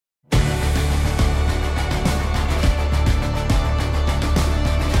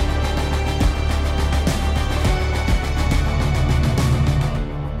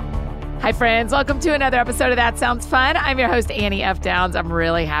Hi, friends. Welcome to another episode of That Sounds Fun. I'm your host, Annie F. Downs. I'm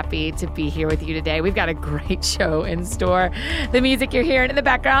really happy to be here with you today. We've got a great show in store. The music you're hearing in the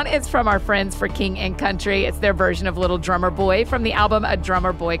background is from our friends for King and Country. It's their version of Little Drummer Boy from the album A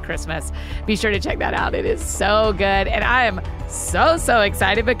Drummer Boy Christmas. Be sure to check that out. It is so good. And I am so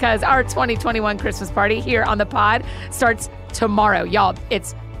excited because our 2021 Christmas party here on the pod starts tomorrow. Y'all,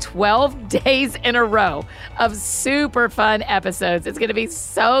 it's 12 days in a row of super fun episodes. It's going to be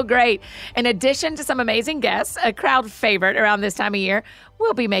so great. In addition to some amazing guests, a crowd favorite around this time of year,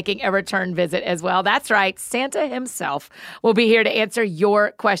 we'll be making a return visit as well. That's right. Santa himself will be here to answer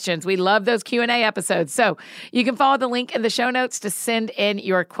your questions. We love those Q&A episodes. So you can follow the link in the show notes to send in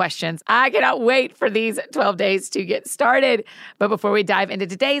your questions. I cannot wait for these 12 days to get started. But before we dive into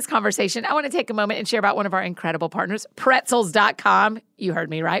today's conversation, I want to take a moment and share about one of our incredible partners, Pretzels.com. You heard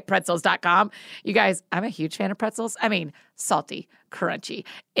me right, Pretzels.com. You guys, I'm a huge fan of pretzels. I mean, salty, crunchy,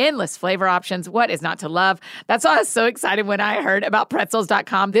 endless flavor options. What is not to love? That's why I was so excited when I heard about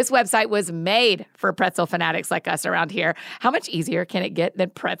Pretzels.com. This website was made for pretzel fanatics like us around here. How much easier can it get than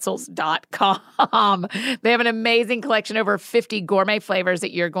Pretzels.com? They have an amazing collection, over 50 gourmet flavors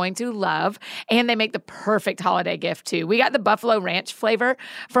that you're going to love, and they make the perfect holiday gift too. We got the Buffalo Ranch flavor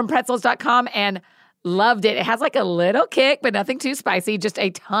from Pretzels.com and loved it. It has like a little kick, but nothing too spicy, just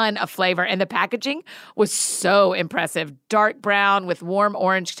a ton of flavor. And the packaging was so impressive. Dark brown with warm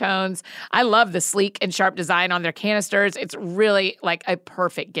orange tones. I love the sleek and sharp design on their canisters. It's really like a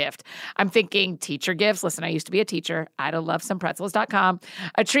perfect gift. I'm thinking teacher gifts. Listen, I used to be a teacher. I'd love some Pretzels.com.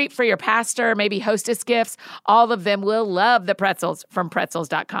 A treat for your pastor, maybe hostess gifts. All of them will love the pretzels from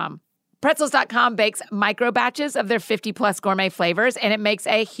Pretzels.com. Pretzels.com bakes micro batches of their 50-plus gourmet flavors, and it makes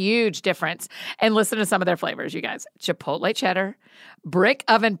a huge difference. And listen to some of their flavors, you guys. Chipotle cheddar, brick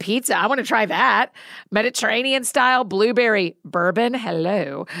oven pizza. I want to try that. Mediterranean-style blueberry bourbon.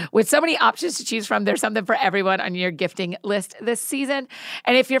 Hello. With so many options to choose from, there's something for everyone on your gifting list this season.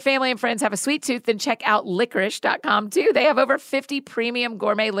 And if your family and friends have a sweet tooth, then check out Licorice.com, too. They have over 50 premium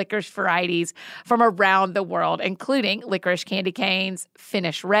gourmet licorice varieties from around the world, including licorice candy canes,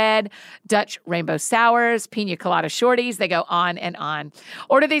 Finnish Red, Dutch Rainbow Sours, Pina Colada Shorties. They go on and on.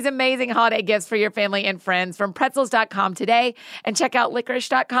 Order these amazing holiday gifts for your family and friends from Pretzels.com today, and check out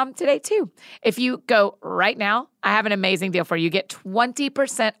Licorice.com today, too. If you go right now, I have an amazing deal for you. Get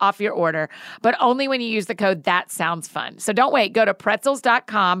 20% off your order, but only when you use the code That Sounds Fun. So don't wait. Go to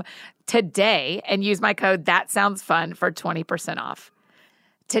Pretzels.com today and use my code That Sounds Fun for 20% off.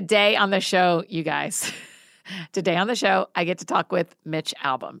 Today on the show, you guys... Today on the show, I get to talk with Mitch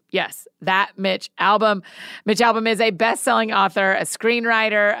Albom. Yes, that Mitch Albom. Mitch Albom is a best-selling author, a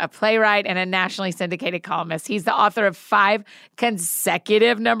screenwriter, a playwright, and a nationally syndicated columnist. He's the author of 5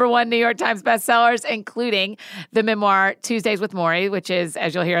 consecutive #1 New York Times bestsellers, including the memoir Tuesdays with Morrie, which is,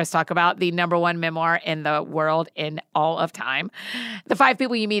 as you'll hear us talk about, the #1 memoir in the world in all of time. The 5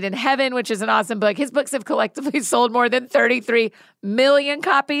 People You Meet in Heaven, which is an awesome book. His books have collectively sold more than 33 million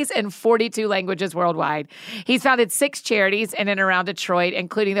copies in 42 languages worldwide. He's founded 6 charities in and around Detroit,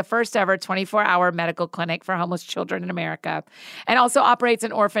 including the first ever 24-hour medical clinic for homeless children in America, and also operates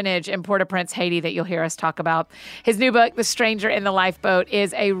an orphanage in Port-au-Prince, Haiti, that you'll hear us talk about. His new book, The Stranger in the Lifeboat,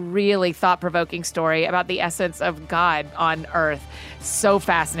 is a really thought-provoking story about the essence of God on earth. So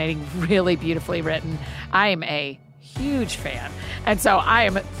fascinating, really beautifully written. I am a huge fan. And so I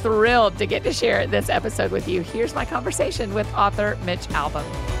am thrilled to get to share this episode with you. Here's my conversation with author Mitch Albom.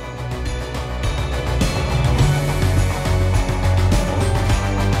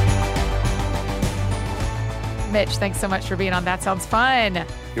 Mitch, thanks so much for being on That Sounds Fun.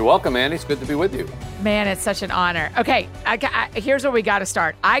 You're welcome, Andy. It's good to be with you. Man, it's such an honor. Okay, here's where we got to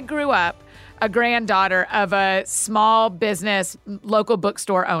start. I grew up a granddaughter of a small business local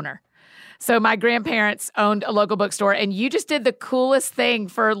bookstore owner. So my grandparents owned a local bookstore, and you just did the coolest thing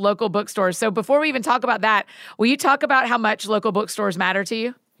for local bookstores. So before we even talk about that, will you talk about how much local bookstores matter to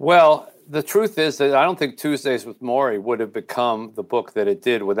you? Well, the truth is that I don't think Tuesdays with Morrie would have become the book that it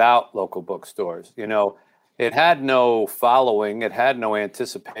did without local bookstores. You know, it had no following. It had no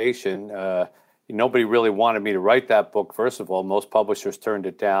anticipation. Nobody really wanted me to write that book, first of all. Most publishers turned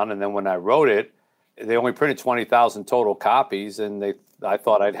it down. And then when I wrote it, they only printed 20,000 total copies, and I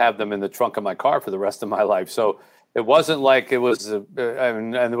thought I'd have them in the trunk of my car for the rest of my life. So it wasn't like it was, and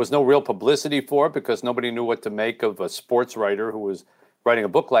there was no real publicity for it because nobody knew what to make of a sports writer who was writing a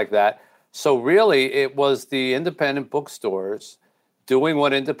book like that. So really, it was the independent bookstores doing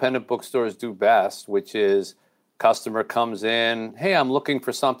what independent bookstores do best, which is customer comes in, hey, I'm looking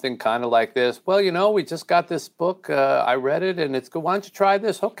for something kind of like this. Well, we just got this book. I read it, and it's good. Why don't you try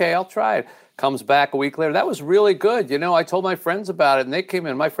this? Okay, I'll try it. comes back a week later. That was really good. I told my friends about it, and they came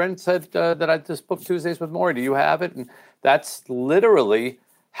in. My friend said that I just booked Tuesdays with Morrie. Do you have it? And that's literally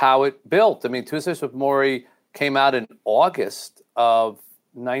how it built. I mean, Tuesdays with Morrie came out in August of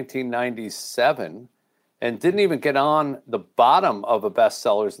 1997 and didn't even get on the bottom of a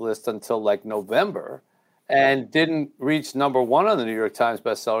bestsellers list until like November, and didn't reach number one on the New York Times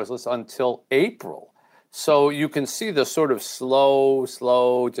bestsellers list until April. So you can see the sort of slow,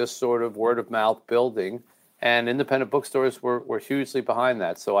 just sort of word of mouth building, and independent bookstores were hugely behind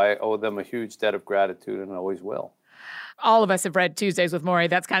that. So I owe them a huge debt of gratitude, and always will. All of us have read Tuesdays with Morrie.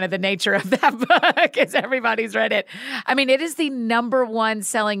 That's kind of the nature of that book, is everybody's read it. I mean, it is the number one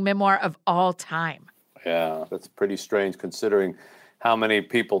selling memoir of all time. Yeah, that's pretty strange considering how many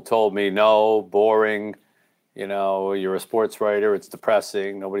people told me, no, boring, you're a sports writer, it's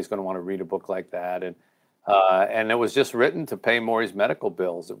depressing, nobody's going to want to read a book like that. And it was just written to pay Morrie's medical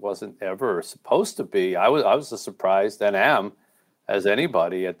bills. It wasn't ever supposed to be. I was as surprised, and am, as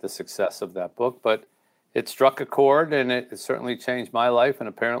anybody at the success of that book. But it struck a chord, and it certainly changed my life. And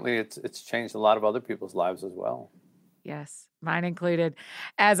apparently it's changed a lot of other people's lives as well. Yes, mine included.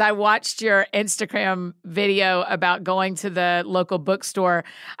 As I watched your Instagram video about going to the local bookstore,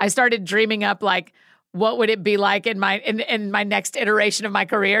 I started dreaming up like, what would it be like in my next iteration of my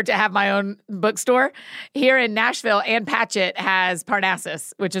career to have my own bookstore? Here in Nashville, Ann Patchett has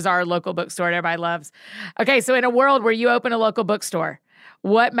Parnassus, which is our local bookstore that everybody loves. Okay, so in a world where you open a local bookstore,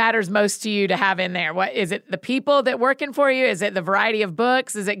 what matters most to you to have in there? What is it? The people that working for you? Is it the variety of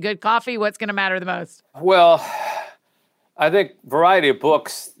books? Is it good coffee? What's going to matter the most? Well, I think variety of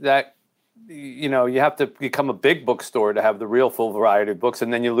books. That you have to become a big bookstore to have the real full variety of books,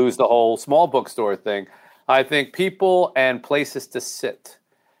 and then you lose the whole small bookstore thing. I think people and places to sit.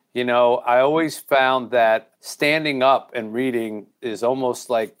 I always found that standing up and reading is almost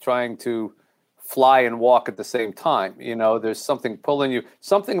like trying to fly and walk at the same time. There's something pulling you,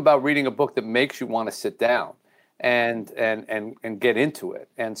 something about reading a book that makes you want to sit down and get into it.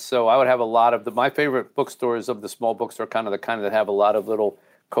 And so I would have a lot of my favorite bookstores of the small bookstore, kind of that have a lot of little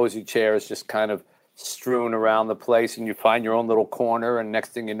cozy chairs just kind of strewn around the place, and you find your own little corner, and next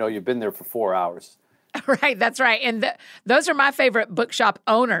thing you know, you've been there for 4 hours. Right, that's right. And those are my favorite bookshop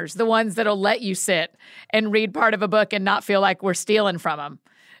owners, the ones that'll let you sit and read part of a book and not feel like we're stealing from them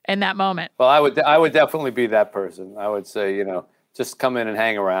in that moment. Well, I would definitely be that person. I would say, just come in and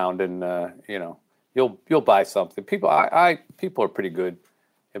hang around, and you'll buy something. People are pretty good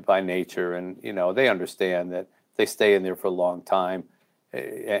by nature, and they understand that they stay in there for a long time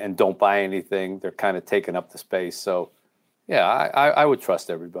and don't buy anything. They're kind of taking up the space. So, yeah, I would trust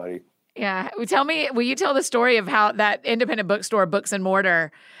everybody. Yeah. Will you tell the story of how that independent bookstore, Books and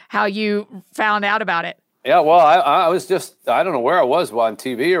Mortar, how you found out about it? Yeah, well, I was just, I don't know where I was on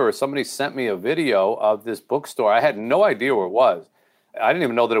TV, or somebody sent me a video of this bookstore. I had no idea where it was. I didn't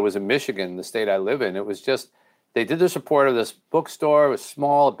even know that it was in Michigan, the state I live in. It was just, they did this report of this bookstore. It was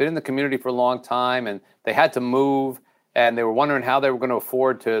small, been in the community for a long time, and they had to move. And they were wondering how they were going to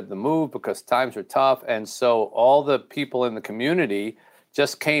afford the move because times are tough. And so all the people in the community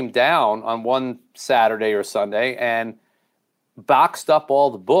just came down on one Saturday or Sunday and boxed up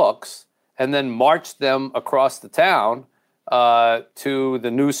all the books and then marched them across the town to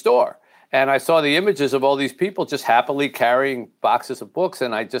the new store. And I saw the images of all these people just happily carrying boxes of books.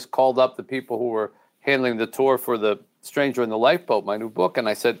 And I just called up the people who were handling the tour for The Stranger in the Lifeboat, my new book. And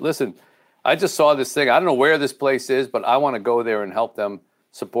I said, listen, I just saw this thing. I don't know where this place is, but I want to go there and help them,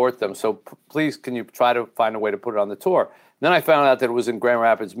 support them. So please, can you try to find a way to put it on the tour? And then I found out that it was in Grand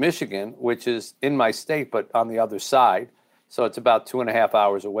Rapids, Michigan, which is in my state, but on the other side. So it's about 2.5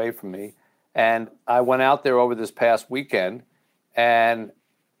 hours away from me. And I went out there over this past weekend. And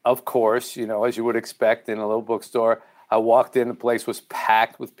of course, as you would expect in a little bookstore, I walked in, the place was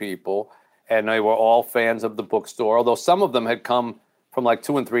packed with people, and they were all fans of the bookstore, although some of them had come from like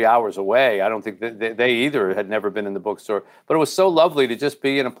 2 and 3 hours away. I don't think that they either had never been in the bookstore. But it was so lovely to just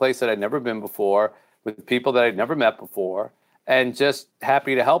be in a place that I'd never been before, with people that I'd never met before, and just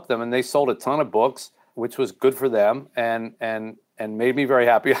happy to help them. And they sold a ton of books, which was good for them and made me very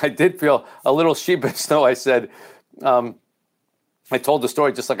happy. I did feel a little sheepish, though. I said, I told the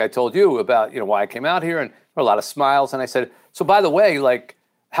story just like I told you about, why I came out here, and there were a lot of smiles. And I said, so by the way, like,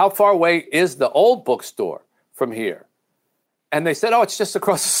 how far away is the old bookstore from here? And they said, oh, it's just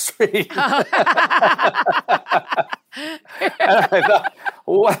across the street. And I thought,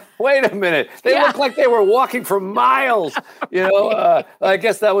 wait a minute. They look like they were walking for miles. I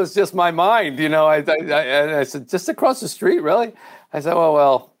guess that was just my mind. I said, just across the street, really? I said,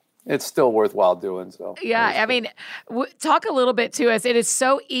 well, it's still worthwhile doing so. Yeah, I mean, talk a little bit to us. It is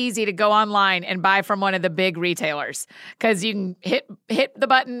so easy to go online and buy from one of the big retailers because you can hit the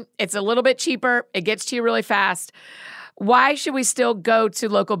button. It's a little bit cheaper. It gets to you really fast. Why should we still go to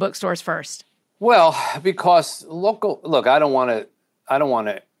local bookstores first? Well, because look, I don't want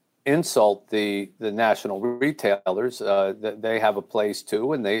to insult the national retailers. They have a place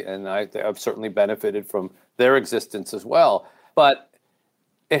too, and I've certainly benefited from their existence as well. But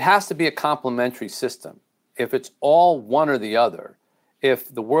it has to be a complementary system. If it's all one or the other,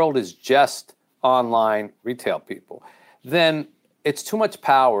 if the world is just online retail people, then it's too much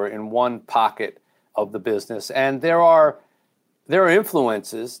power in one pocket of the business. And there are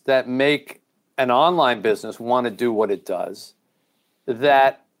influences that make an online business want to do what it does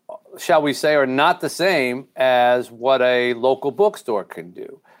that, shall we say, are not the same as what a local bookstore can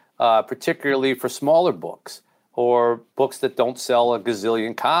do, particularly for smaller books or books that don't sell a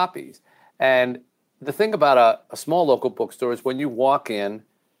gazillion copies. And the thing about a small local bookstore is when you walk in,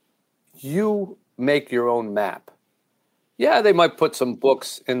 you make your own map. Yeah, they might put some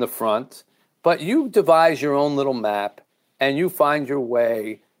books in the front, but you devise your own little map and you find your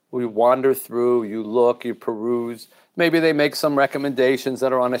way. You wander through, you look, you peruse. Maybe they make some recommendations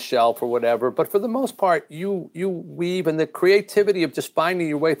that are on a shelf or whatever. But for the most part, you weave, and the creativity of just finding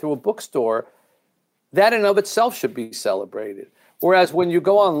your way through a bookstore, that in of itself should be celebrated. Whereas when you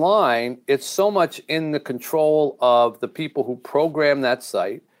go online, it's so much in the control of the people who program that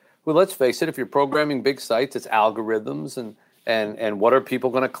site. Well, let's face it, if you're programming big sites, it's algorithms and what are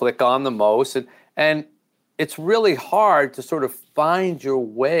people going to click on the most. And it's really hard to sort of find your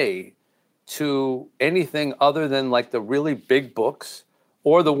way to anything other than like the really big books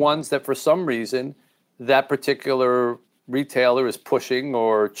or the ones that for some reason that particular retailer is pushing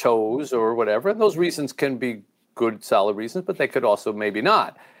or chose or whatever. And those reasons can be good, solid reasons, but they could also maybe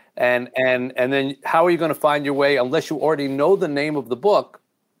not. And then how are you going to find your way, unless you already know the name of the book,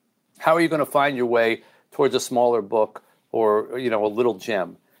 how are you going to find your way towards a smaller book or, a little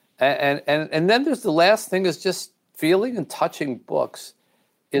gem? And then there's the last thing is just feeling and touching books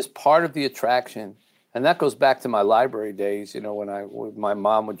is part of the attraction. And that goes back to my library days, when my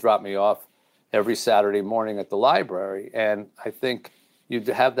mom would drop me off every Saturday morning at the library. And I think you'd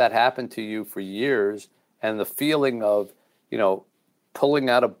have that happen to you for years. And the feeling of, pulling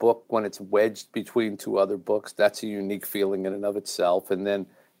out a book when it's wedged between two other books, that's a unique feeling in and of itself. And then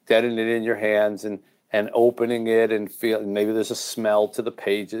getting it in your hands and opening it and feeling maybe there's a smell to the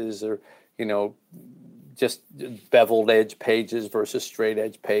pages or, just beveled edge pages versus straight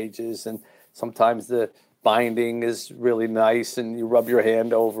edge pages. And sometimes the binding is really nice and you rub your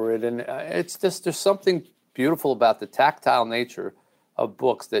hand over it. And it's just, there's something beautiful about the tactile nature of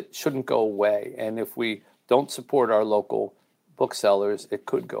books that shouldn't go away. And if we don't support our local booksellers, it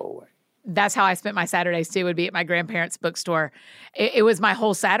could go away. That's how I spent my Saturdays too, would be at my grandparents' bookstore. It was my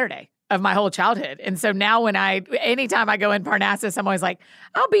whole Saturday of my whole childhood. And so now anytime I go in Parnassus, I'm always like,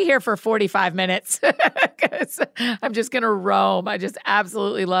 I'll be here for 45 minutes because I'm just going to roam. I just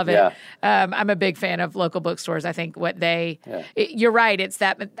absolutely love it. Yeah. I'm a big fan of local bookstores. I think you're right. It's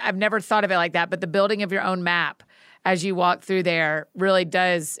that, I've never thought of it like that, but the building of your own map as you walk through there really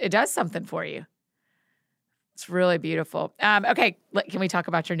does something for you. It's really beautiful. Okay, can we talk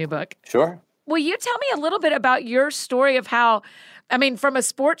about your new book? Sure. Will you tell me a little bit about your story of how, from a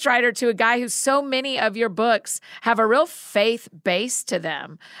sports writer to a guy who so many of your books have a real faith base to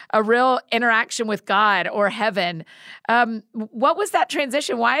them, a real interaction with God or heaven. What was that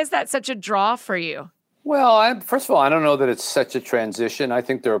transition? Why is that such a draw for you? Well, first of all, I don't know that it's such a transition. I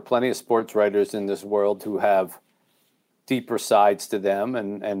think there are plenty of sports writers in this world who have deeper sides to them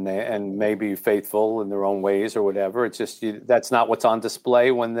and maybe faithful in their own ways or whatever. It's just that's not what's on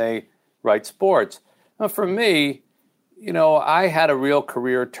display when they write sports. Now, for me, I had a real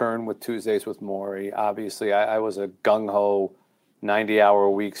career turn with Tuesdays with Morrie. Obviously, I was a gung-ho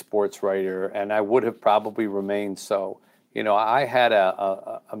 90-hour-a-week sports writer, and I would have probably remained so. I had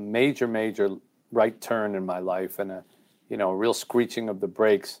a major right turn in my life and a real screeching of the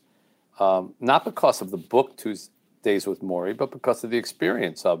brakes, not because of the book Tuesdays with Morrie, but because of the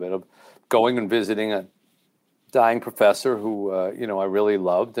experience of it, of going and visiting a dying professor who, I really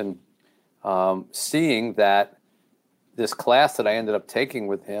loved, and seeing that this class that I ended up taking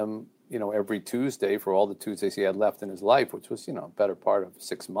with him, every Tuesday for all the Tuesdays he had left in his life, which was, a better part of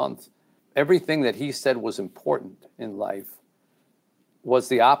 6 months, everything that he said was important in life was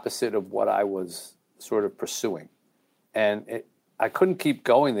the opposite of what I was sort of pursuing. And I couldn't keep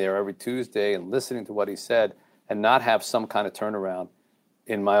going there every Tuesday and listening to what he said and not have some kind of turnaround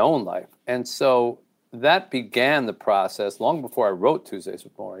in my own life. And so that began the process long before I wrote Tuesdays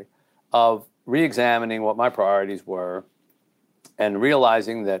with Morrie of re-examining what my priorities were and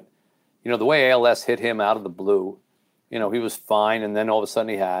realizing that, the way ALS hit him out of the blue, he was fine and then all of a sudden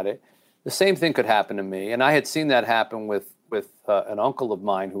he had it. The same thing could happen to me. And I had seen that happen with an uncle of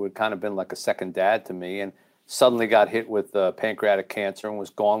mine who had kind of been like a second dad to me and suddenly got hit with pancreatic cancer and was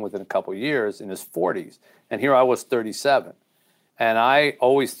gone within a couple of years in his 40s. And here I was 37. And I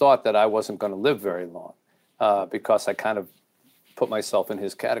always thought that I wasn't going to live very long because I kind of put myself in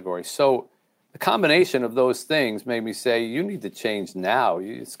his category. So the combination of those things made me say, you need to change now.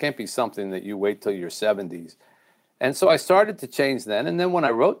 This can't be something that you wait till your 70s. And so I started to change then. And then when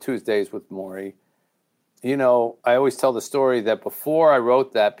I wrote Tuesdays with Morrie, I always tell the story that before I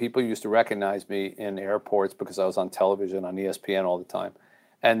wrote that, people used to recognize me in airports because I was on television on ESPN all the time.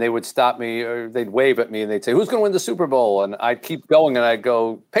 And they would stop me or they'd wave at me and they'd say, who's going to win the Super Bowl? And I'd keep going and I'd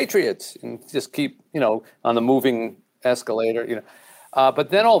go, Patriots, and just keep, on the moving escalator,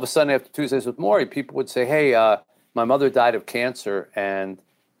 But then all of a sudden after Tuesdays with Morrie, people would say, hey, my mother died of cancer and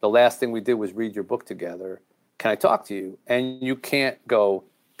the last thing we did was read your book together. Can I talk to you? And you can't go,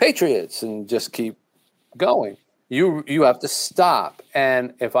 Patriots, and just keep going. You have to stop.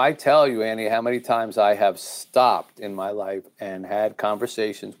 And if I tell you, Annie, how many times I have stopped in my life and had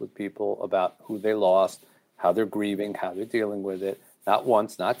conversations with people about who they lost, how they're grieving, how they're dealing with it, not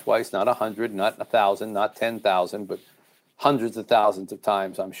once, not twice, not 100, not 1,000, not 10,000, but hundreds of thousands of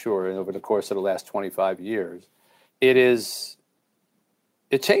times, I'm sure, and over the course of the last 25 years, it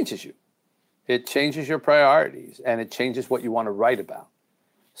changes you. It changes your priorities, and it changes what you want to write about.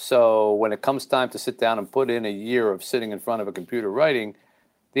 So when it comes time to sit down and put in a year of sitting in front of a computer writing,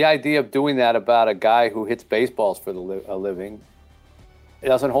 the idea of doing that about a guy who hits baseballs for a living, it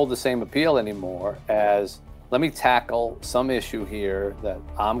doesn't hold the same appeal anymore as, let me tackle some issue here that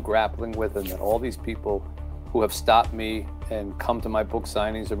I'm grappling with and that all these people who have stopped me and come to my book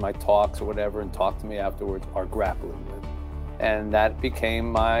signings or my talks or whatever and talk to me afterwards are grappling with. And that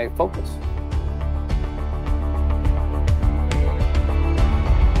became my focus.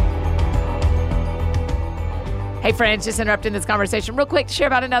 Hey friends, just interrupting this conversation real quick to share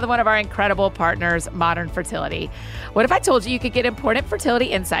about another one of our incredible partners, Modern Fertility. What if I told you could get important fertility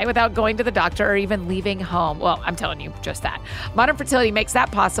insight without going to the doctor or even leaving home? Well, I'm telling you just that. Modern Fertility makes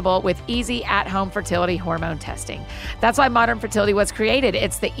that possible with easy at-home fertility hormone testing. That's why Modern Fertility was created.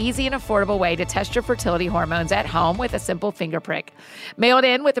 It's the easy and affordable way to test your fertility hormones at home with a simple finger prick. Mail it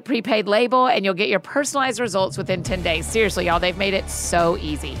in with a prepaid label and you'll get your personalized results within 10 days. Seriously, y'all, they've made it so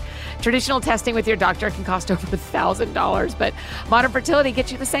easy. Traditional testing with your doctor can cost over $1,000, but Modern Fertility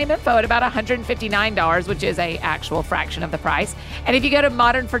gets you the same info at about $159, which is an actual fraction of the price. And if you go to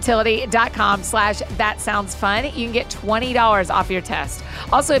modernfertility.com/thatsoundsfun, you can get $20 off your test.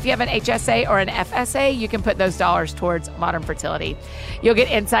 Also, if you have an HSA or an FSA, you can put those dollars towards Modern Fertility. You'll get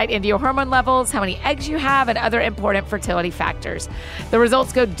insight into your hormone levels, how many eggs you have, and other important fertility factors. The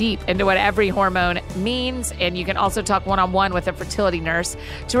results go deep into what every hormone means, and you can also talk one-on-one with a fertility nurse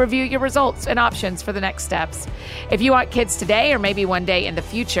to review your results and options for the next steps. If you want kids today or maybe one day in the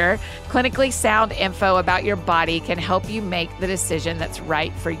future, clinically sound info about your body can help you make the decision that's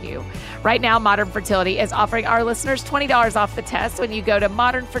right for you. Right now, Modern Fertility is offering our listeners $20 off the test when you go to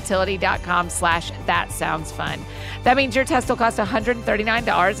modernfertility.com/thatsoundsfun. That means your test will cost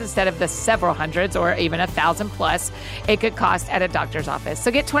 $139 instead of the several hundreds or even $1,000 plus it could cost at a doctor's office.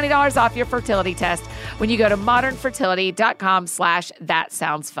 So get $20 off your fertility test when you go to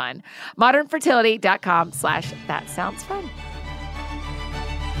modernfertility.com/thatsoundsfun. modernfertility.com/thatsoundsfun.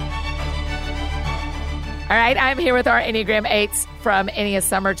 All right, I'm here with our Enneagram 8s from Ennea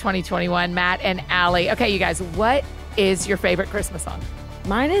Summer 2021, Matt and Allie. Okay, you guys, what is your favorite Christmas song?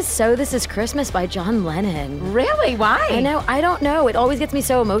 Mine is So This Is Christmas by John Lennon. Really? Why? I know. I don't know. It always gets me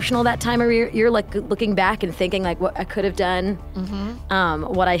so emotional that time of year. You're like looking back and thinking like what I could have done,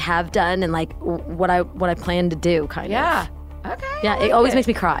 what I have done, and like what I plan to do, kind of. Yeah. Okay. Yeah, it always makes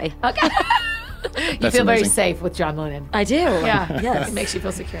me cry. Okay. You feel very safe with John Lennon. I do. Yeah. Yes. It makes you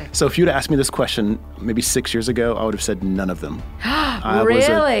feel secure. So if you'd asked me this question maybe 6 years ago, I would have said none of them. I Really? was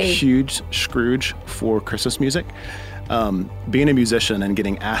a huge Scrooge for Christmas music. Being a musician and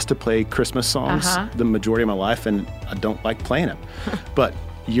getting asked to play Christmas songs the majority of my life, and I don't like playing them. But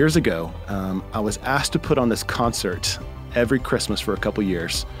years ago, I was asked to put on this concert every Christmas for a couple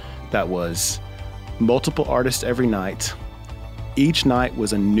years that was multiple artists every night. Each night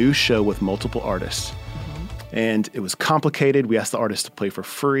was a new show with multiple artists. And it was complicated. We asked the artists to play for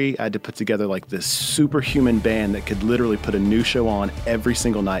free. I had to put together like this superhuman band that could literally put a new show on every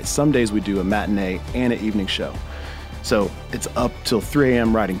single night. Some days we do a matinee and an evening show. So it's up till 3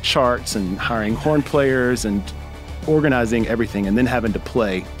 a.m. writing charts and hiring horn players and organizing everything and then having to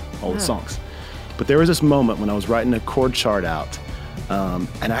play all the songs. But there was this moment when I was writing a chord chart out, and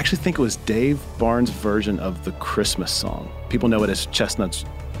I actually think it was Dave Barnes' version of the Christmas song. People know it as Chestnuts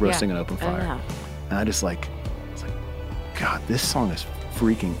Roasting an Open Fire. Oh, yeah. And I was like, God, this song is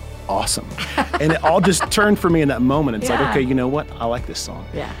freaking awesome. And it all just turned for me in that moment. It's like, okay, you know what? I like this song.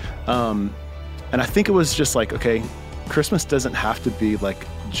 Yeah. And I think it was just like, okay, Christmas doesn't have to be like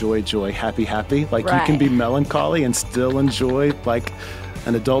joy, joy, happy, happy. Like you can be melancholy and still enjoy like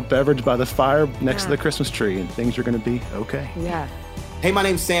an adult beverage by the fire next to the Christmas tree, and things are going to be okay. Yeah. Hey, my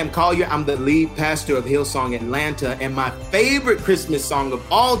name's Sam Collier. I'm the lead pastor of Hillsong Atlanta, and my favorite Christmas song of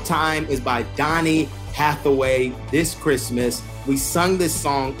all time is by Donny Hathaway, This Christmas. We sung this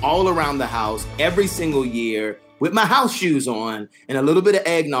song all around the house every single year with my house shoes on and a little bit of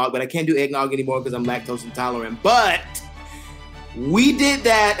eggnog, but I can't do eggnog anymore because I'm lactose intolerant. But we did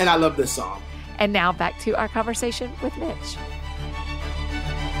that, and I love this song. And now back to our conversation with Mitch.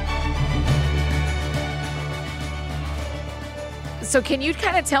 So can you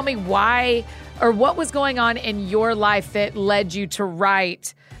kind of tell me why or what was going on in your life that led you to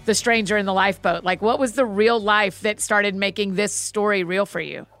write The Stranger in the Lifeboat? Like, what was the real life that started making this story real for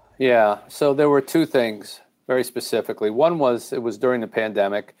you? Yeah, so there were two things very specifically. One was it was during the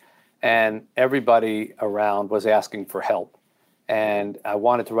pandemic, and everybody around was asking for help. And I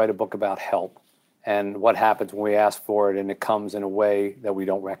wanted to write a book about help and what happens when we ask for it and it comes in a way that we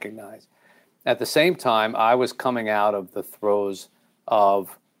don't recognize. At the same time, I was coming out of the throes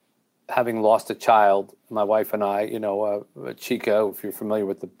of having lost a child. My wife and I, Chica, if you're familiar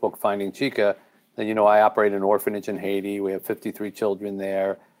with the book Finding Chica, then I operate an orphanage in Haiti. We have 53 children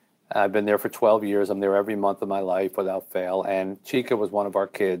there. I've been there for 12 years. I'm there every month of my life without fail. And Chica was one of our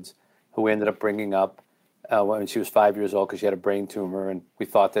kids who we ended up bringing up when she was 5 years old because she had a brain tumor. And we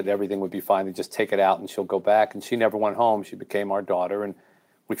thought that everything would be fine. They just take it out and she'll go back. And she never went home. She became our daughter. And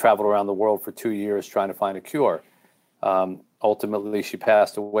we traveled around the world for 2 years trying to find a cure. Ultimately, she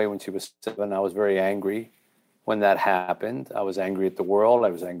passed away when she was 7. I was very angry when that happened. I was angry at the world. I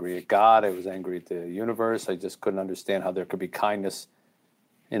was angry at God. I was angry at the universe. I just couldn't understand how there could be kindness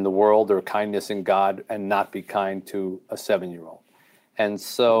in the world or kindness in God and not be kind to a 7-year-old. And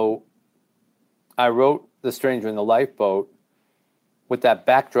so I wrote The Stranger in the Lifeboat with that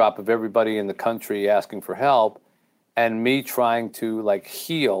backdrop of everybody in the country asking for help and me trying to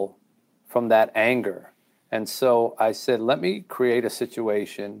heal from that anger. And so I said, let me create a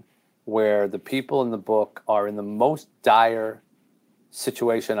situation where the people in the book are in the most dire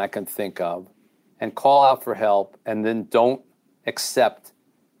situation I can think of and call out for help and then don't accept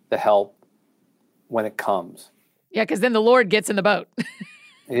the help when it comes. Yeah, because then the Lord gets in the boat.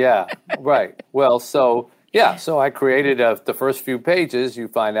 Yeah, right. Well, so I created the first few pages. You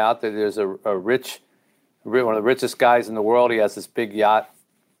find out that there's one of the richest guys in the world. He has this big yacht.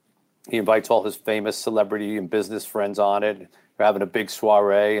 He invites all his famous celebrity and business friends on it. They're having a big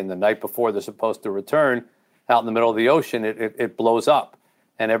soiree, and the night before they're supposed to return, out in the middle of the ocean, it blows up.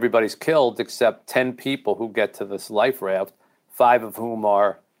 And everybody's killed except 10 people who get to this life raft, 5 of whom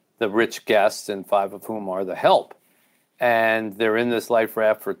are the rich guests and 5 of whom are the help. And they're in this life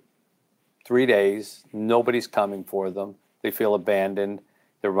raft for 3 days. Nobody's coming for them. They feel abandoned.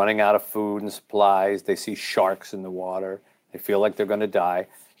 They're running out of food and supplies. They see sharks in the water. They feel like they're going to die.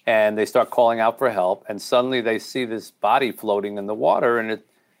 And they start calling out for help. And suddenly they see this body floating in the water. And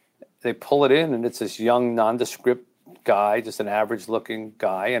they pull it in. And it's this young, nondescript guy, just an average-looking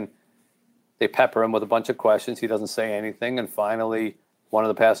guy. And they pepper him with a bunch of questions. He doesn't say anything. And finally, one of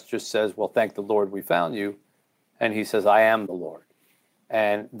the passengers says, well, thank the Lord we found you. And he says, I am the Lord.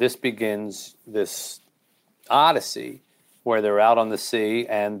 And this begins this odyssey where they're out on the sea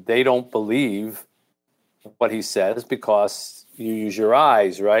and they don't believe what he says because you use your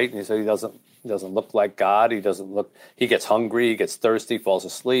eyes, right? And so he doesn't look like God. He gets hungry, he gets thirsty, falls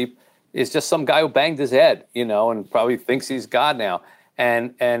asleep. It's just some guy who banged his head, and probably thinks he's God now.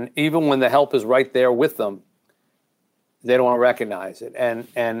 And even when the help is right there with them, they don't want to recognize it.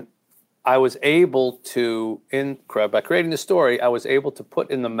 And I was able to, by creating the story, I was able to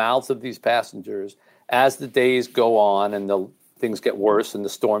put in the mouths of these passengers as the days go on and the things get worse and the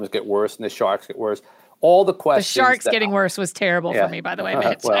storms get worse and the sharks get worse. All the questions. The sharks getting worse was terrible for me, by the way,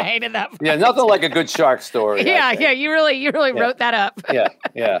 Mitch. I hated that part. Yeah, nothing like a good shark story. Yeah, you really wrote that up.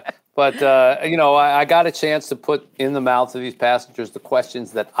 Yeah. But, I got a chance to put in the mouths of these passengers the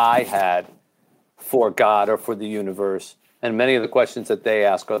questions that I had for God or for the universe. And many of the questions that they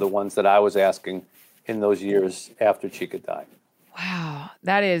ask are the ones that I was asking in those years after Chica died. Wow.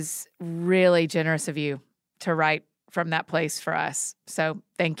 That is really generous of you to write from that place for us. So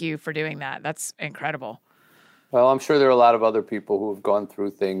thank you for doing that. That's incredible. Well, I'm sure there are a lot of other people who have gone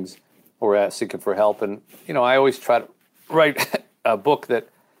through things or are seeking for help. And, I always try to write a book that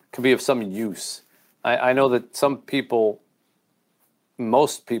can be of some use. I know that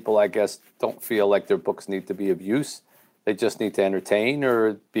most people, I guess, don't feel like their books need to be of use. They just need to entertain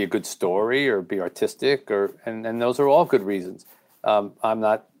or be a good story or be artistic, and those are all good reasons. I'm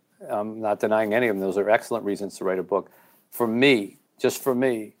not denying any of them. Those are excellent reasons to write a book. For me, just for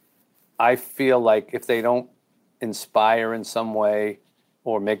me, I feel like if they don't inspire in some way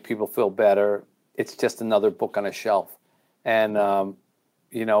or make people feel better, it's just another book on a shelf. And,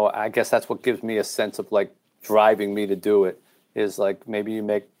 I guess that's what gives me a sense of like driving me to do it, is like maybe you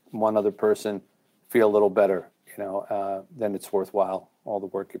make one other person feel a little better, then it's worthwhile, all the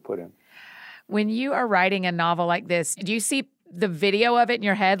work you put in. When you are writing a novel like this, do you see the video of it in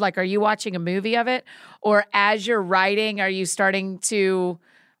your head? Like, are you watching a movie of it? Or as you're writing, are you starting to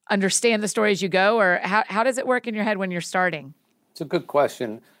understand the story as you go? Or how does it work in your head when you're starting? It's a good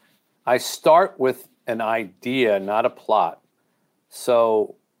question. I start with an idea, not a plot.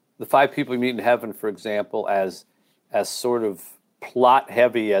 So the 5 people you meet in heaven, for example, as sort of plot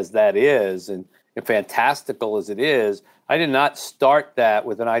heavy as that is and fantastical as it is, I did not start that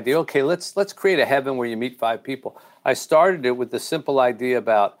with an idea. Okay, let's create a heaven where you meet 5 people. I started it with the simple idea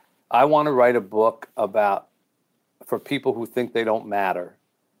about I want to write a book for people who think they don't matter,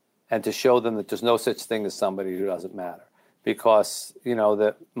 and to show them that there's no such thing as somebody who doesn't matter. Because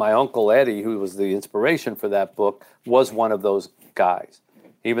that my Uncle Eddie, who was the inspiration for that book, was one of those guys.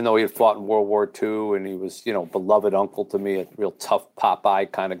 Even though he had fought in World War II and he was, beloved uncle to me, a real tough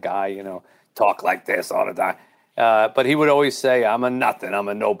Popeye kind of guy, talk like this all the time. But he would always say, I'm a nothing, I'm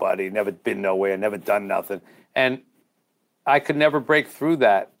a nobody, never been nowhere, never done nothing. And I could never break through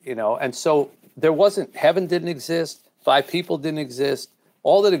that, And so there wasn't, heaven didn't exist, 5 people didn't exist.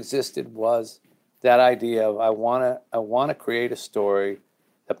 All that existed was that idea of I want to create a story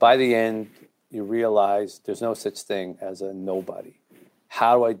that by the end you realize there's no such thing as a nobody.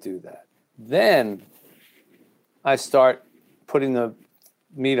 How do I do that? Then I start putting the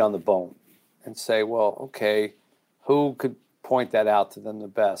meat on the bone and say, well, okay, who could point that out to them the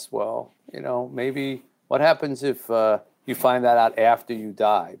best? Well, maybe what happens if you find that out after you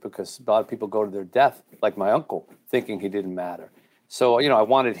die? Because a lot of people go to their death, like my uncle, thinking he didn't matter. So, I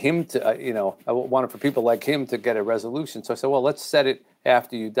wanted him to, I wanted for people like him to get a resolution. So I said, well, let's set it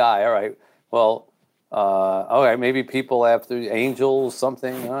after you die. All right. Well, all right, maybe people after angels,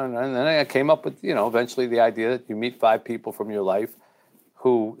 something. And then I came up with, eventually the idea that you meet 5 people from your life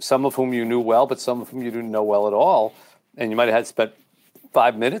some of whom you knew well, but some of whom you didn't know well at all. And you might have had spent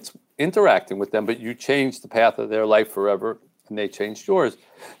 5 minutes interacting with them, but you changed the path of their life forever. And they changed yours.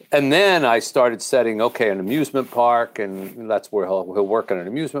 And then I started setting, an amusement park, and that's where he'll work in an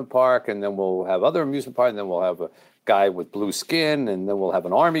amusement park, and then we'll have other amusement parks, and then we'll have a guy with blue skin, and then we'll have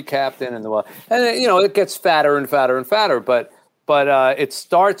an army captain, and it gets fatter and fatter and fatter. But it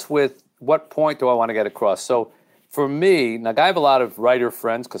starts with what point do I want to get across? So for me, now I have a lot of writer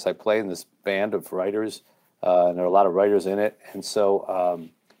friends because I play in this band of writers, and there are a lot of writers in it, and so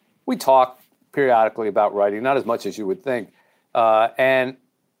we talk periodically about writing, not as much as you would think. And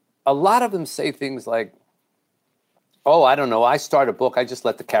a lot of them say things like, oh, I don't know, I start a book, I just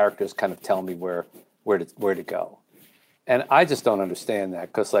let the characters kind of tell me where to go. And I just don't understand that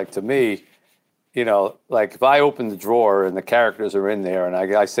because, like, to me, like if I open the drawer and the characters are in there and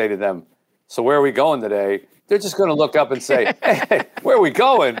I say to them, so where are we going today? They're just going to look up and say, hey, where are we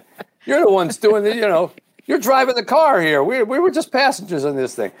going? You're the ones doing the, you're driving the car here. We were just passengers on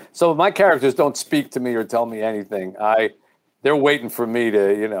this thing. So my characters don't speak to me or tell me anything. They're waiting for me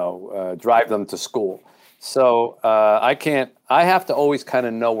to, drive them to school. So I have to always kind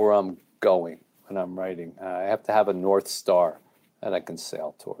of know where I'm going when I'm writing. I have to have a North Star that I can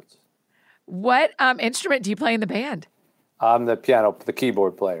sail towards. What instrument do you play in the band? I'm the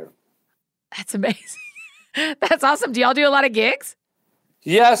keyboard player. That's amazing. That's awesome. Do y'all do a lot of gigs?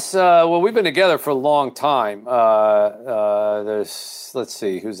 Yes. Well, we've been together for a long time. Let's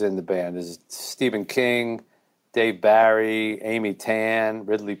see, who's in the band? There's Stephen King, Dave Barry, Amy Tan,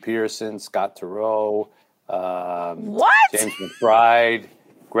 Ridley Pearson, Scott Turow, James McBride,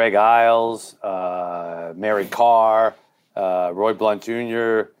 Greg Iles, Mary Carr, Roy Blunt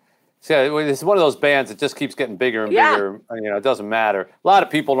Jr. See, it's one of those bands that just keeps getting bigger and bigger. It doesn't matter. A lot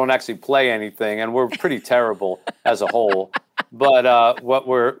of people don't actually play anything, and we're pretty terrible as a whole.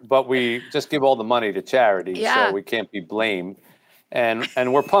 But we just give all the money to charity, so we can't be blamed.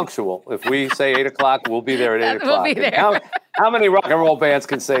 and we're punctual. If we say 8 o'clock, we'll be there at 8 We'll o'clock. be there. How many rock and roll bands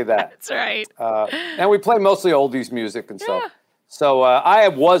can say that? That's right. And we play mostly oldies music and stuff. Yeah. So I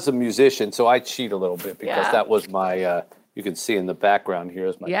was a musician, so I cheat a little bit because Yeah. that was my. You can see in the background here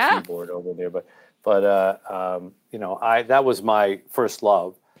is my keyboard over there, but that was my first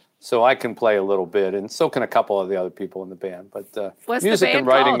love. So I can play a little bit, and so can a couple of the other people in the band. But What's music the band and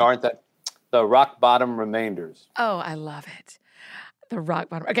writing called? aren't that. The Rock Bottom Remainders. Oh, I love it. The rock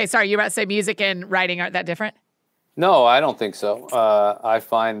bottom. Okay, sorry, you were about to say music and writing aren't that different? No, I don't think so. I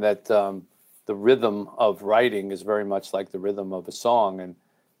find that the rhythm of writing is very much like the rhythm of a song, and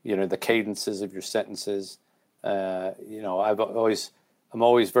the cadences of your sentences. I'm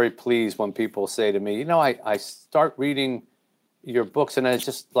always very pleased when people say to me, I start reading your books, and it's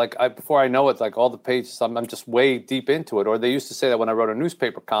just like before I know it, like all the pages, I'm just way deep into it. Or they used to say that when I wrote a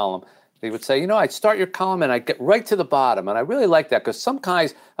newspaper column. They would say, I start your column and I get right to the bottom. And I really like that because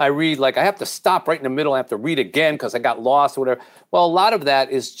sometimes I read, like I have to stop right in the middle. I have to read again because I got lost or whatever. Well, a lot of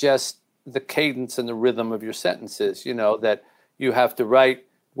that is just the cadence and the rhythm of your sentences, that you have to write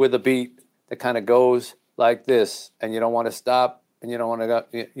with a beat that kind of goes like this. And you don't want to stop and you don't want to go,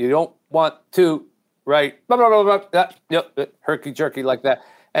 you don't want to write blah, blah, blah, blah, herky-jerky like that.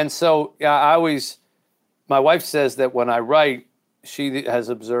 And so my wife says that when I write, she has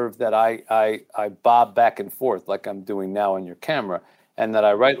observed that I bob back and forth like I'm doing now on your camera, and that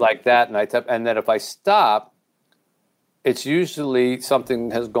I write like that, and I type, and that if I stop, it's usually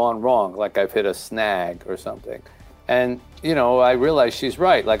something has gone wrong, like I've hit a snag or something. And I realize she's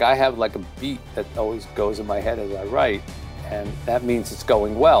right. Like I have like a beat that always goes in my head as I write, and that means it's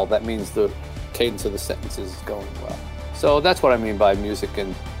going well. That means the cadence of the sentences is going well. So that's what I mean by music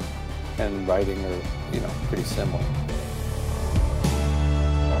and writing are pretty similar.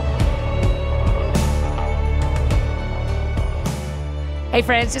 Hey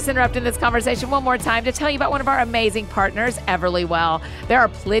friends, just interrupting this conversation one more time to tell you about one of our amazing partners, Everlywell. There are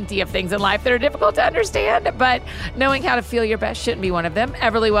plenty of things in life that are difficult to understand, but knowing how to feel your best shouldn't be one of them.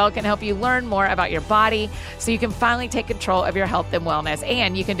 Everlywell can help you learn more about your body so you can finally take control of your health and wellness,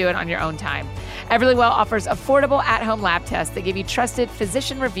 and you can do it on your own time. Everlywell offers affordable at-home lab tests that give you trusted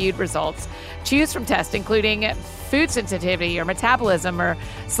physician-reviewed results. Choose from tests including food sensitivity or metabolism or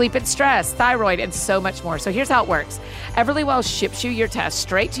sleep and stress, thyroid, and so much more. So here's how it works. Everlywell ships you your test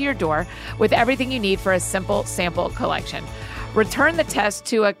straight to your door with everything you need for a simple sample collection. Return the test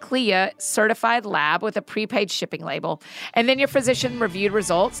to a CLIA certified lab with a prepaid shipping label, and then your physician-reviewed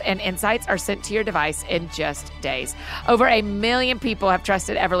results and insights are sent to your device in just days. Over 1 million people have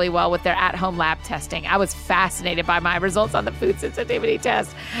trusted Everlywell with their at-home lab testing. I was fascinated by my results on the food sensitivity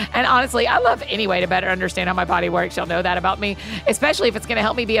test, and honestly, I love any way to better understand how my body works. You'll know that about me, especially if it's going to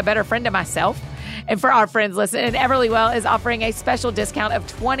help me be a better friend to myself. And for our friends listening, Everlywell is offering a special discount of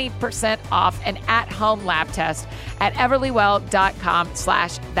 20% off an at-home lab test at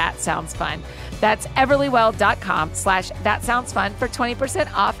everlywell.com/thatsoundsfun. That's everlywell.com/thatsoundsfun for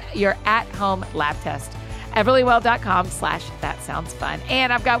 20% off your at-home lab test. everlywell.com/thatsoundsfun.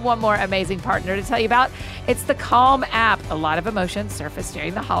 And I've got one more amazing partner to tell you about. It's the Calm app. A lot of emotions surface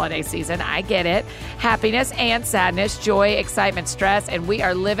during the holiday season. I get it. Happiness and sadness, joy, excitement, stress, and we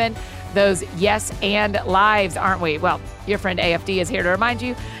are living those yes and lives, aren't we? Well, your friend AFD is here to remind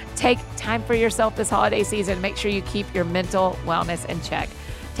you, take time for yourself this holiday season. Make sure you keep your mental wellness in check.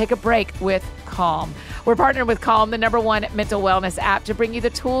 Take a break with Calm. We're partnered with Calm, the #1 mental wellness app, to bring you the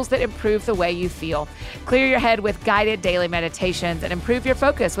tools that improve the way you feel. Clear your head with guided daily meditations and improve your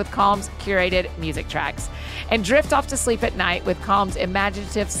focus with Calm's curated music tracks. And drift off to sleep at night with Calm's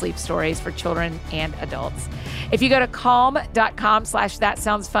imaginative sleep stories for children and adults. If you go to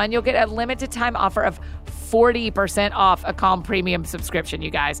calm.com/thatsoundsfun, you'll get a limited time offer of 40% off a Calm premium subscription, you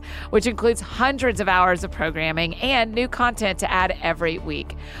guys, which includes hundreds of hours of programming and new content to add every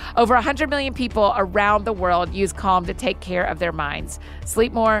week. Over 100 million people around the world use Calm to take care of their minds.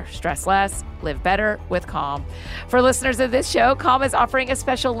 Sleep more, stress less, live better with Calm. For listeners of this show, Calm is offering a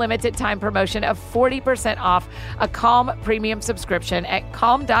special limited time promotion of 40% off a Calm premium subscription at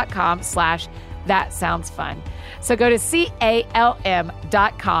calm.com/thatsoundsfun. So go to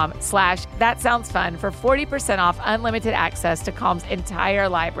calm.com/thatsoundsfun for 40% off unlimited access to Calm's entire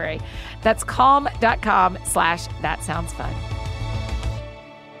library. That's calm.com/thatsoundsfun.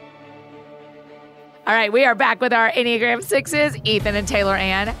 All right, we are back with our Enneagram 6s, Ethan and Taylor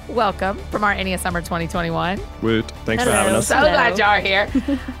Ann. Welcome from our Ennea Summer 2021. Woot. Thanks for having us. So glad y'all are here.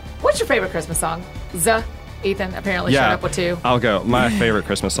 What's your favorite Christmas song? Ethan apparently showed up with two. I'll go. My favorite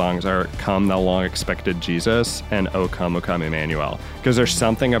Christmas songs are Come Thou Long Expected Jesus and O Come Emmanuel. Because there's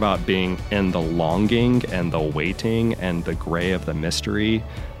something about being in the longing and the waiting and the gray of the mystery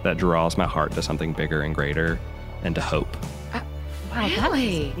that draws my heart to something bigger and greater and to hope.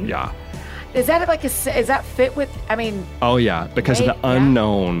 Really? Yeah. Is that like is that fit with, I mean... Oh, yeah. Because the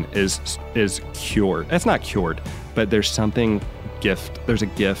unknown is cured. It's not cured, but there's a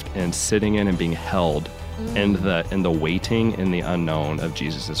gift in sitting in and being held in the waiting in the unknown of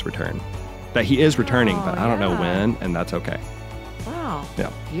Jesus' return. That he is returning, but I don't know when, and that's okay. Wow.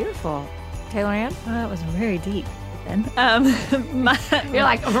 Yeah. Beautiful. Taylor Ann? That was very deep. You're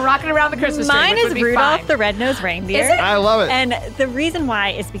like rocking around the Christmas tree. Mine is Rudolph the Red-Nosed Reindeer. Is it? I love it. And the reason why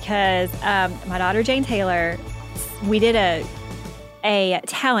is because my daughter Jane Taylor, we did a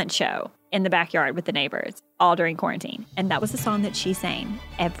talent show in the backyard with the neighbors all during quarantine. And that was the song that she sang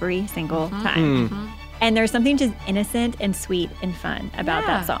every single time. And there's something just innocent and sweet and fun about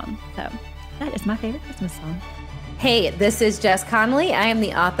that song. So that is my favorite Christmas song. Hey, this is Jess Connolly. I am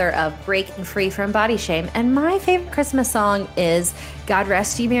the author of Breaking Free from Body Shame, and my favorite Christmas song is God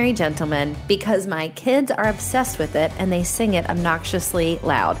Rest Ye Merry Gentlemen, because my kids are obsessed with it and they sing it obnoxiously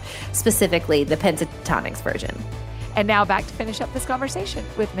loud, specifically the Pentatonix version. And now back to finish up this conversation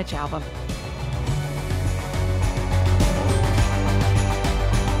with Mitch Albom.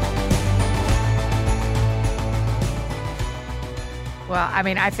 Well, I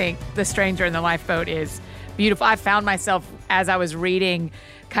mean, I think The Stranger in the Lifeboat is beautiful. I found myself, as I was reading,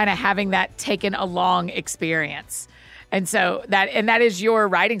 kind of having that taken along experience. And so that is your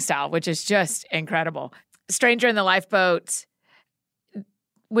writing style, which is just incredible. Stranger in the Lifeboat,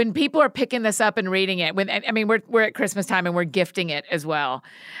 when people are picking this up and reading it, we're at Christmas time and we're gifting it as well.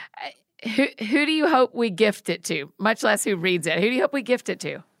 Who do you hope we gift it to? Much less who reads it. Who do you hope we gift it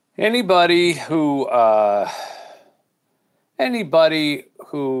to? Anybody who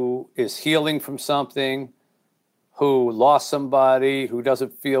is healing from something, who lost somebody, who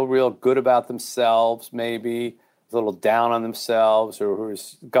doesn't feel real good about themselves, maybe a little down on themselves, or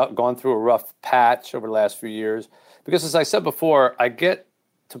who's gone through a rough patch over the last few years. Because as I said before, I get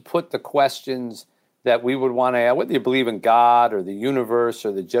to put the questions that we would want to ask, whether you believe in God or the universe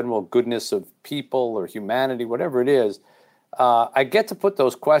or the general goodness of people or humanity, whatever it is, I get to put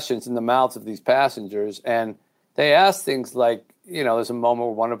those questions in the mouths of these passengers, and they ask things like, there's a moment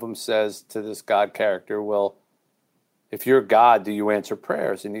where one of them says to this God character, well, if you're God, do you answer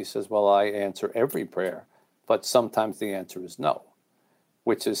prayers? And he says, well, I answer every prayer, but sometimes the answer is no,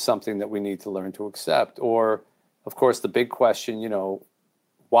 which is something that we need to learn to accept. Or, of course, the big question,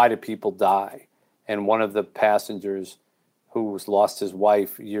 why do people die? And one of the passengers who's lost his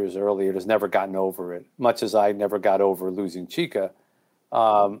wife years earlier has never gotten over it, much as I never got over losing Chica.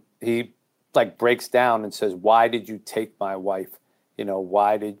 He breaks down and says, why did you take my wife?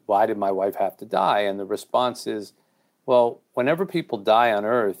 Why did my wife have to die? And the response is, well, whenever people die on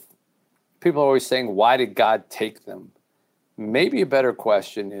earth, people are always saying, why did God take them? Maybe a better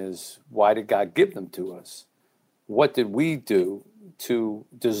question is, why did God give them to us? What did we do to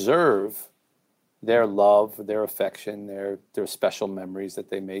deserve their love, their affection, their special memories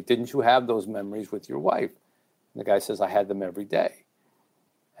that they made? Didn't you have those memories with your wife? And the guy says, I had them every day.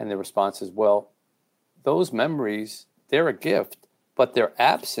 And the response is, well, those memories, they're a gift, but their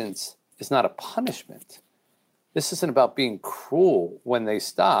absence is not a punishment. This isn't about being cruel when they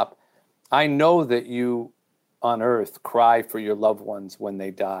stop. I know that you on earth cry for your loved ones when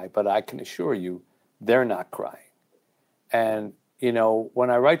they die, but I can assure you they're not crying. And, when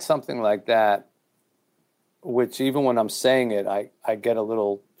I write something like that, which even when I'm saying it, I get a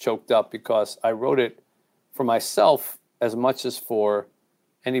little choked up because I wrote it for myself as much as for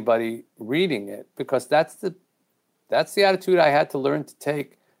anybody reading it, because that's the attitude I had to learn to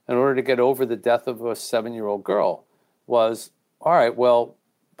take in order to get over the death of a 7-year-old girl. Was, all right, well,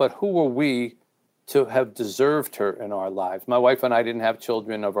 but who were we to have deserved her in our lives? My wife and I didn't have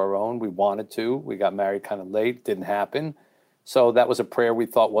children of our own. We wanted to. We got married kind of late. Didn't happen. So that was a prayer we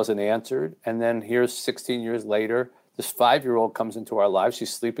thought wasn't answered. And then here's 16 years later, this 5-year-old comes into our lives.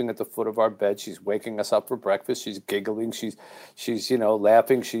 She's sleeping at the foot of our bed. She's waking us up for breakfast. She's giggling. She's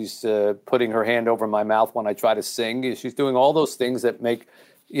laughing. She's putting her hand over my mouth when I try to sing. She's doing all those things that make,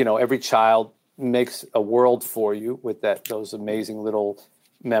 every child makes a world for you with those amazing little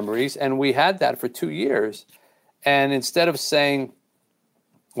memories. And we had that for 2 years. And instead of saying,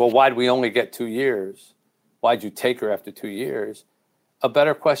 well, why'd we only get 2 years? Why'd you take her after 2 years? A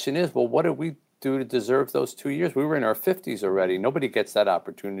better question is, well, what did we do to deserve those 2 years? We were in our 50s already. Nobody gets that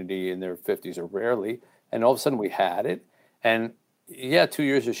opportunity in their 50s, or rarely. And all of a sudden we had it. And, yeah, 2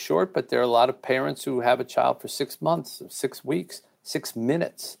 years is short, but there are a lot of parents who have a child for 6 months, 6 weeks, 6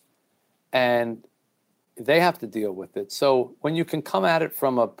 minutes, and they have to deal with it. So when you can come at it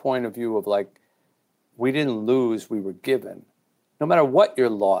from a point of view of like, we didn't lose, we were given, no matter what your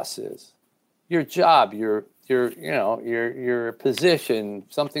loss is, your job, your position,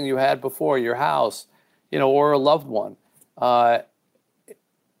 something you had before, your house, or a loved one.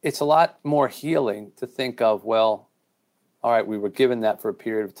 It's a lot more healing to think of, well, all right, we were given that for a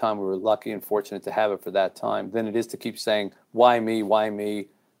period of time. We were lucky and fortunate to have it for that time, than it is to keep saying, why me? Why me?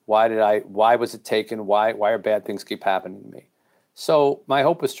 Why was it taken? Why are bad things keep happening to me? So my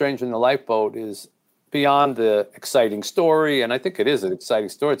hope with Stranger in the Lifeboat is beyond the exciting story. And I think it is an exciting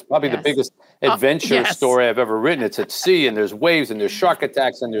story. It's probably the biggest adventure story I've ever written. It's at sea, and there's waves, and there's shark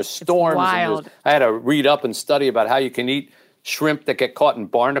attacks, and there's storms. Wild. I had to read up and study about how you can eat shrimp that get caught in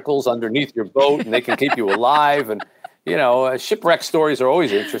barnacles underneath your boat, and they can keep you alive. And, shipwreck stories are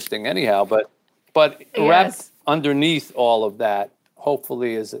always interesting anyhow. But wrapped underneath all of that,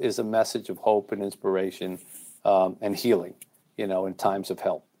 hopefully, is a message of hope and inspiration and healing, in times of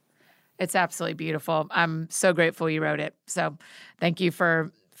help. It's absolutely beautiful. I'm so grateful you wrote it. So thank you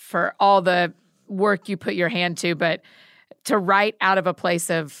for all the work you put your hand to. But to write out of a place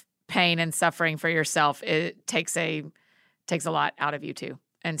of pain and suffering for yourself, it takes a lot out of you too.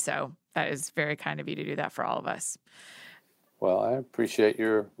 And so that is very kind of you to do that for all of us. Well, I appreciate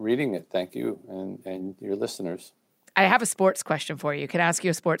your reading it. Thank you. And your listeners. I have a sports question for you. Can I ask you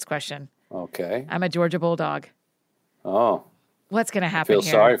a sports question? Okay. I'm a Georgia Bulldog. Oh. What's going to happen here? I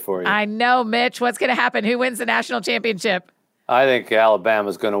feel sorry for you. I know, Mitch. What's going to happen? Who wins the national championship? I think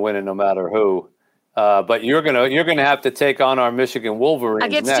Alabama's going to win it no matter who. But you're gonna have to take on our Michigan Wolverines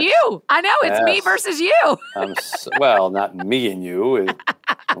against next. you. I know it's me versus you. Well, not me and you.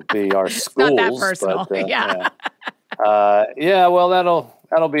 It'll be our schools. Not that personal. But, yeah. Well,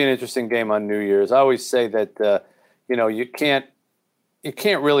 that'll be an interesting game on New Year's. I always say that you can't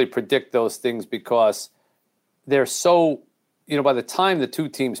really predict those things because they're so. By the time the two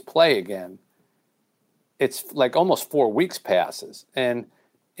teams play again, it's like almost 4 weeks passes, and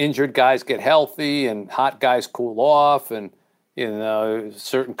injured guys get healthy and hot guys cool off, and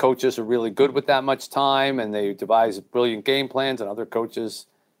certain coaches are really good with that much time, and they devise brilliant game plans, and other coaches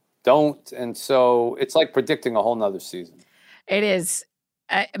don't. And so it's like predicting a whole nother season. It is.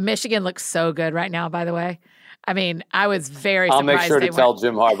 Michigan looks so good right now, by the way. I mean, I was very surprised. I'll make sure to tell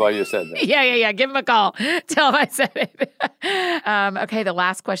Jim Harbaugh you said that. Yeah. Give him a call. Tell him I said it. Okay, the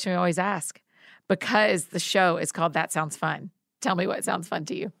last question we always ask, because the show is called That Sounds Fun. Tell me what sounds fun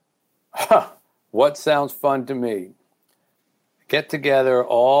to you. What sounds fun to me? Get together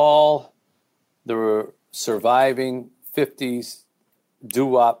all the surviving 50s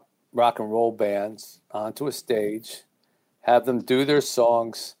doo-wop rock and roll bands onto a stage, have them do their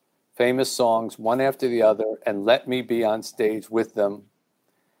songs, famous songs, one after the other, and let me be on stage with them.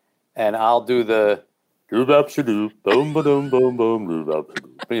 And I'll do the those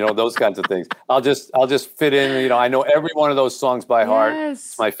kinds of things. I'll just fit in. I know every one of those songs by heart.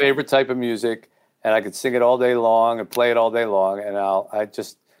 It's my favorite type of music, and I could sing it all day long and play it all day long. And I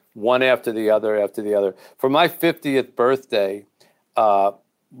just one after the other. For my 50th birthday,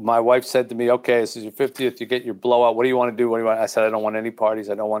 my wife said to me, "Okay, this is your 50th. You get your blowout. What do you want to do? What do you want?" I said, "I don't want any parties.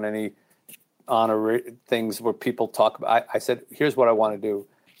 I don't want any honor things where people talk about." I said, "Here's what I want to do.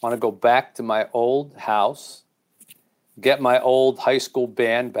 I want to go back to my old house, get my old high school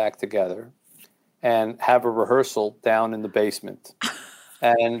band back together, and have a rehearsal down in the basement."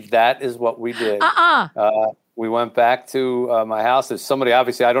 And that is what we did. We went back to my house. There's somebody,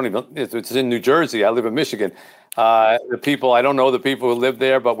 obviously, it's in New Jersey. I live in Michigan. The people, I don't know the people who live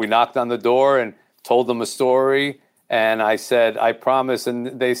there, but we knocked on the door and told them a story. And I said, "I promise."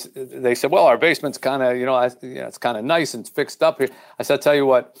 And they said, "Well, our basement's kind of, it's kind of nice and fixed up here." I said, "I'll tell you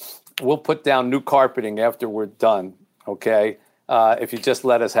what, we'll put down new carpeting after we're done, okay? If you just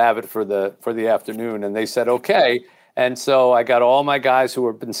let us have it for the afternoon." And they said, "Okay." And so I got all my guys who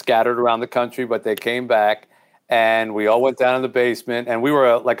had been scattered around the country, but they came back. And we all went down in the basement, and we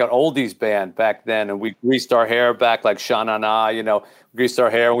were like an oldies band back then, and we greased our hair back like Sha-Na-Na, greased our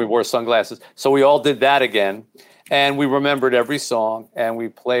hair, and we wore sunglasses. So we all did that again, and we remembered every song, and we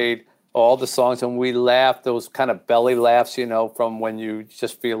played all the songs, and we laughed, those kind of belly laughs, from when you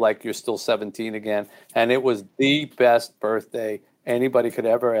just feel like you're still 17 again. And it was the best birthday anybody could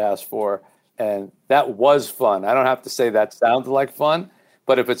ever ask for, and that was fun. I don't have to say that sounded like fun,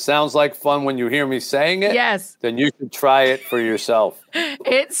 But if it sounds like fun when you hear me saying it, yes, then you should try it for yourself.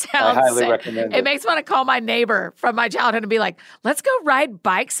 It sounds I highly recommend it. It makes me want to call my neighbor from my childhood and be like, let's go ride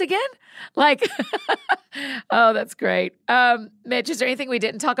bikes again. Like, oh, that's great. Mitch, is there anything we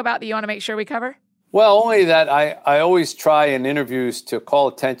didn't talk about that you want to make sure we cover? Well, only that I always try in interviews to call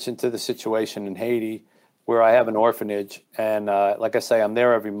attention to the situation in Haiti, where I have an orphanage. And like I say, I'm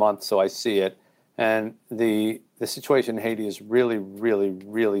there every month, so I see it. And the situation in Haiti is really, really,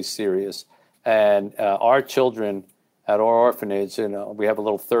 really serious. And our children at our orphanage, we have a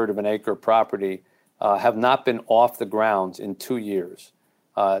little third of an acre property, have not been off the grounds in 2 years.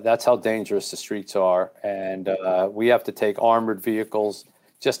 That's how dangerous the streets are. And we have to take armored vehicles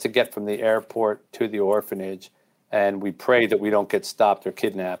just to get from the airport to the orphanage. And we pray that we don't get stopped or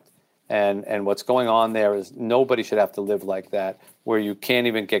kidnapped. And what's going on there is nobody should have to live like that, where you can't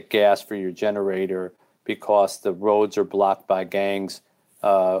even get gas for your generator because the roads are blocked by gangs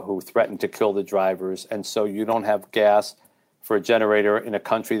who threaten to kill the drivers. And so you don't have gas for a generator in a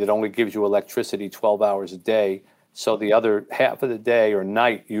country that only gives you electricity 12 hours a day. So the other half of the day or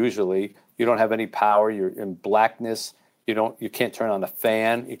night, usually, you don't have any power. You're in blackness. You can't turn on a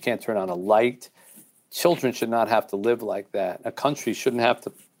fan. You can't turn on a light. Children should not have to live like that. A country shouldn't have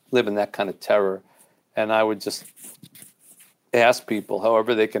to live in that kind of terror. And I would just ask people,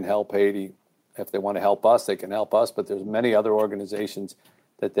 however they can help Haiti. If they want to help us, they can help us. But there's many other organizations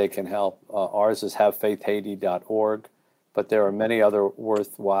that they can help. Ours is havefaithhaiti.org. But there are many other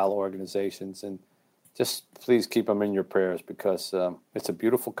worthwhile organizations. And just please keep them in your prayers, because it's a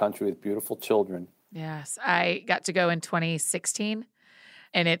beautiful country with beautiful children. Yes, I got to go in 2016,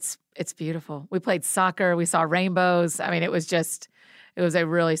 and it's beautiful. We played soccer. We saw rainbows. I mean, it was a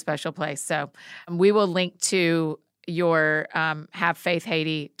really special place. So we will link to your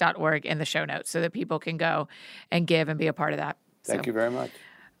havefaithhaiti.org in the show notes so that people can go and give and be a part of that. Thank you very much.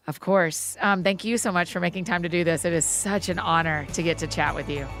 Of course. Thank you so much for making time to do this. It is such an honor to get to chat with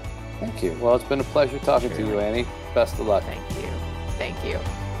you. Thank you. Well, it's been a pleasure talking to you, Annie. Best of luck. Thank you. Thank you.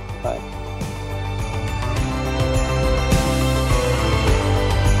 Bye.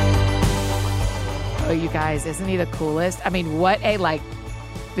 Oh, you guys, isn't he the coolest? I mean, what a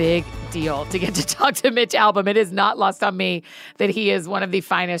big deal to get to talk to Mitch Albom. It is not lost on me that he is one of the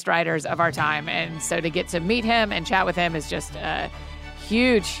finest writers of our time. And so to get to meet him and chat with him is just a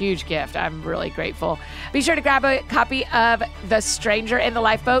huge, huge gift. I'm really grateful. Be sure to grab a copy of The Stranger in the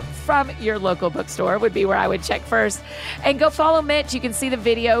Lifeboat from your local bookstore would be where I would check first. And go follow Mitch. You can see the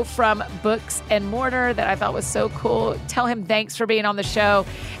video from Books and Mortar that I thought was so cool. Tell him thanks for being on the show.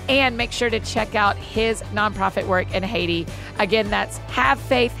 And make sure to check out his nonprofit work in Haiti. Again, that's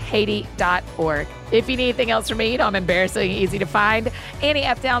havefaithhaiti.org. If you need anything else from me, I'm embarrassingly easy to find. Annie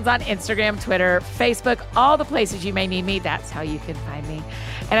F. Downs on Instagram, Twitter, Facebook, all the places you may need me. That's how you can find me.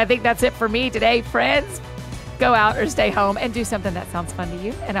 And I think that's it for me today, friends. Go out or stay home and do something that sounds fun to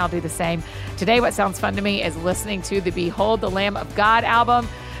you, and I'll do the same. Today, what sounds fun to me is listening to the Behold the Lamb of God album.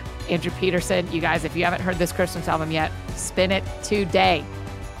 Andrew Peterson, you guys, if you haven't heard this Christmas album yet, spin it today.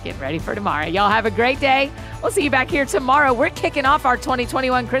 Get ready for tomorrow. Y'all have a great day. We'll see you back here tomorrow. We're kicking off our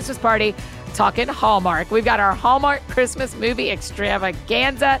 2021 Christmas party talking Hallmark. We've got our Hallmark Christmas movie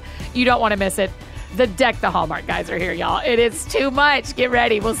extravaganza. You don't want to miss it. The Deck the Hallmark guys are here, y'all. It is too much. Get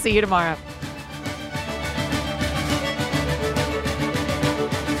ready. We'll see you tomorrow.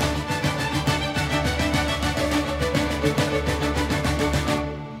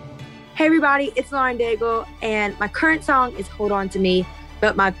 Hey everybody, it's Lauren Daigle, and my current song is Hold On To Me,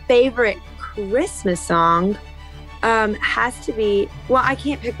 but my favorite Christmas song has to be, well, I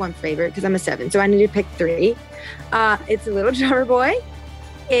can't pick one favorite because I'm a 7, so I need to pick 3. It's A Little Drummer Boy,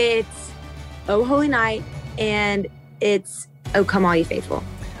 it's Oh Holy Night, and it's Oh Come All You Faithful.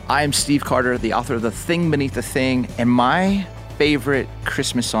 I am Steve Carter, the author of The Thing Beneath the Thing, and my favorite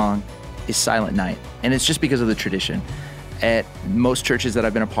Christmas song is Silent Night, and it's just because of the tradition. At most churches that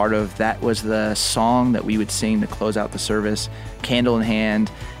I've been a part of, that was the song that we would sing to close out the service, candle in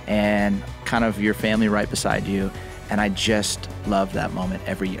hand, and kind of your family right beside you. And I just love that moment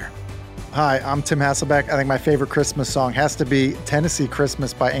every year. Hi, I'm Tim Hasselbeck. I think my favorite Christmas song has to be Tennessee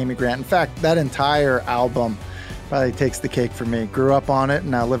Christmas by Amy Grant. In fact, that entire album probably takes the cake for me. Grew up on it, and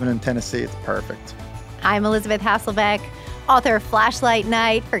now living in Tennessee, it's perfect. I'm Elizabeth Hasselbeck, author of Flashlight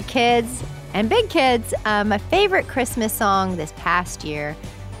Night for kids and big kids. My favorite Christmas song this past year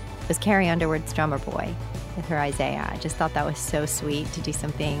was Carrie Underwood's Drummer Boy with her Isaiah. I just thought that was so sweet to do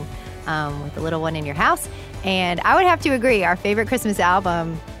something with the little one in your house. And I would have to agree, our favorite Christmas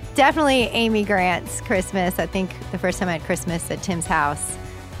album, definitely Amy Grant's Christmas. I think the first time I had Christmas at Tim's house,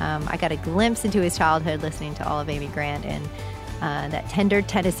 I got a glimpse into his childhood listening to all of Amy Grant, and That tender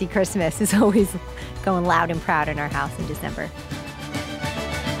Tennessee Christmas is always going loud and proud in our house in December.